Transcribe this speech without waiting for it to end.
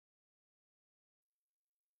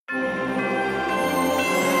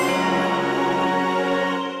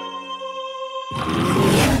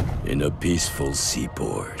In a peaceful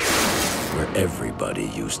seaport, where everybody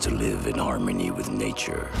used to live in harmony with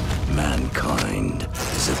nature, mankind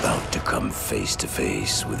is about to come face to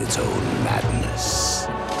face with its own madness.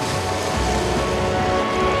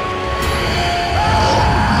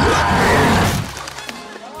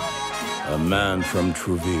 A man from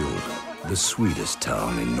Trouville, the sweetest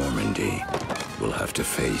town in Normandy, will have to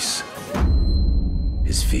face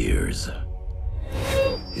his fears,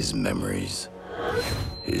 his memories,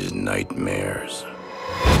 his nightmares.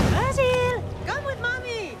 Basil! Come with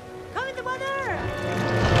mommy! Come in the water!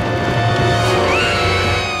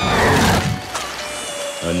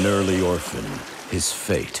 An early orphan, his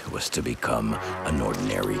fate was to become an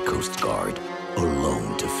ordinary Coast Guard,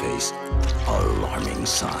 alone to face alarming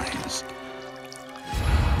signs.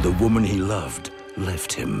 The woman he loved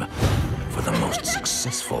left him for the most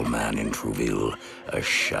successful man in Trouville, a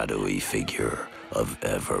shadowy figure of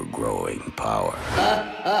ever-growing power.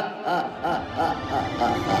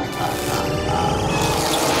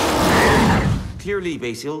 Clearly,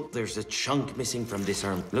 Basil, there's a chunk missing from this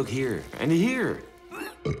arm. Look here, and here.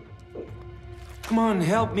 Come on,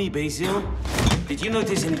 help me, Basil. Did you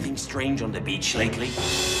notice anything strange on the beach lately?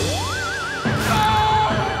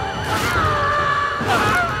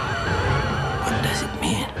 What does it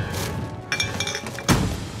mean?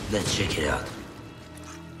 Let's check it out.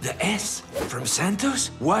 The S from Santos?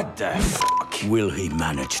 What the fuck? Will he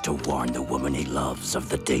manage to warn the woman he loves of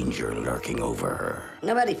the danger lurking over her?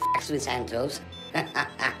 Nobody f***s with Santos.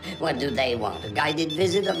 What do they want? A guided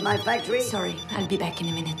visit of my factory? Sorry, I'll be back in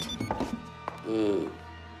a minute.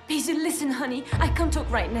 Basil, listen, honey. I can't talk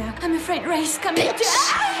right now. I'm afraid Ray's coming to...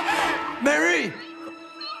 Mary!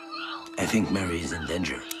 I think Mary is in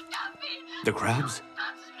danger. The crabs?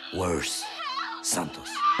 Worse, Santos.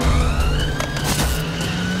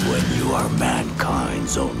 When you are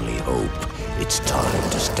mankind's only hope, it's time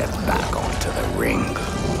to step back onto the ring.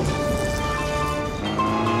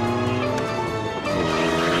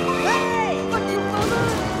 Hey! What you follow?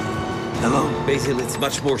 Hello? Basil, it's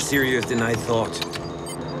much more serious than I thought.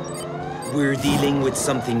 We're dealing with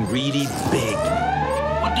something really big.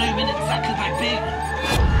 What do you mean exactly by big?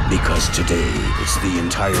 Because today, it's the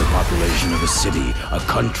entire population of a city, a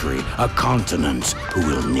country, a continent who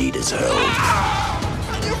will need his help.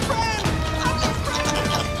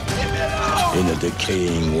 In a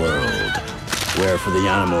decaying world, where for the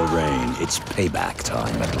animal reign, it's payback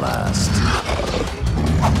time at last.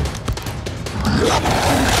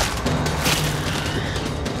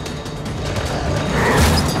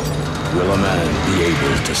 Will a man be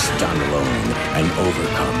able to stand alone and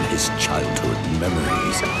overcome his childhood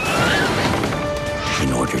memories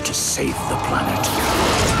in order to save the planet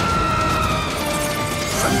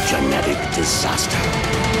from genetic disaster?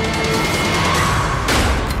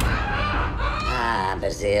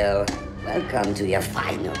 Basil, welcome to your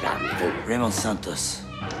final rendezvous. Raymond Santos,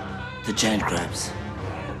 the giant crabs.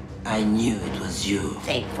 I knew it was you.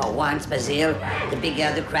 Think for once, Basil. The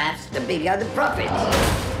bigger the crabs, the bigger the profit.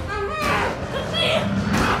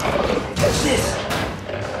 What's this?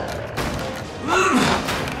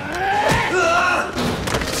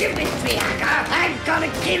 Stupid tree hacker! I'm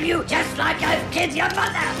gonna kill you just like I've killed your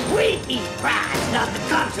mother! We eat crabs, not the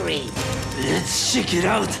contrary! Let's check it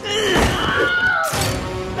out.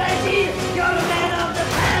 Basil, you're a man of the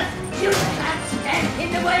past! You can't stand in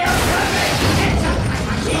the way of progress! Get up, my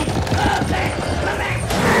machine! Perfect!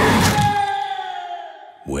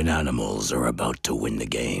 When animals are about to win the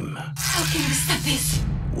game. How can we stop this?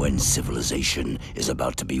 When civilization is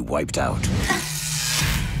about to be wiped out.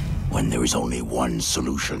 When there is only one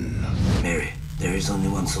solution. Mary, there is only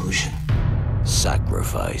one solution.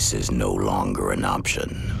 Sacrifice is no longer an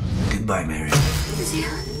option. Goodbye, Mary. Basil,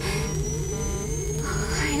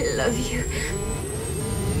 I love you.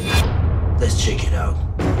 Let's check it out.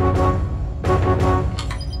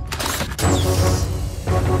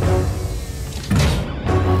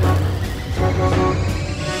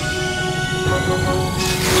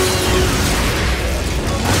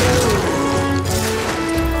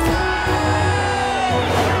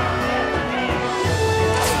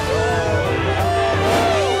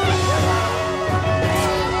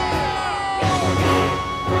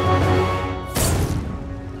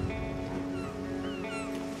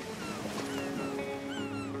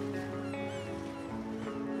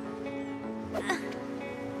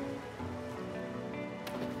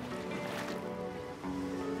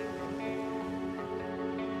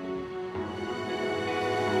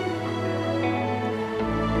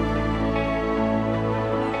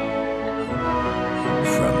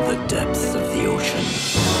 Depths of the ocean,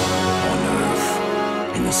 on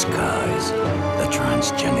Earth, in the skies, the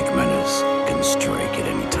transgenic menace can strike at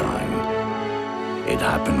any time. It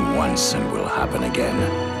happened once and will happen again.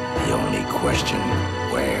 The only question,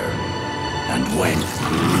 where and when.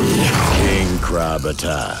 King Crab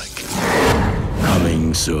Attack.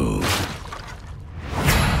 Coming soon.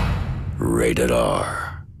 Rated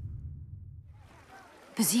R.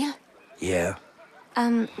 Basile? Yeah?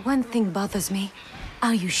 One thing bothers me.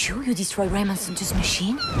 Are you sure you destroyed Raymond Santos'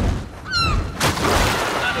 machine?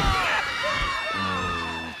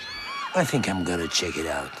 I think I'm gonna check it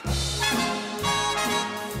out.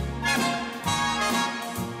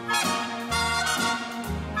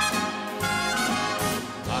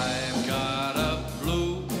 I've got a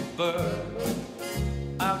bluebird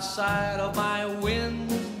outside of my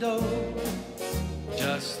window,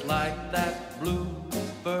 just like that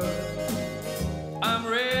bluebird. I'm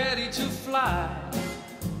ready to fly.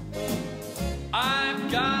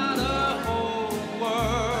 I've got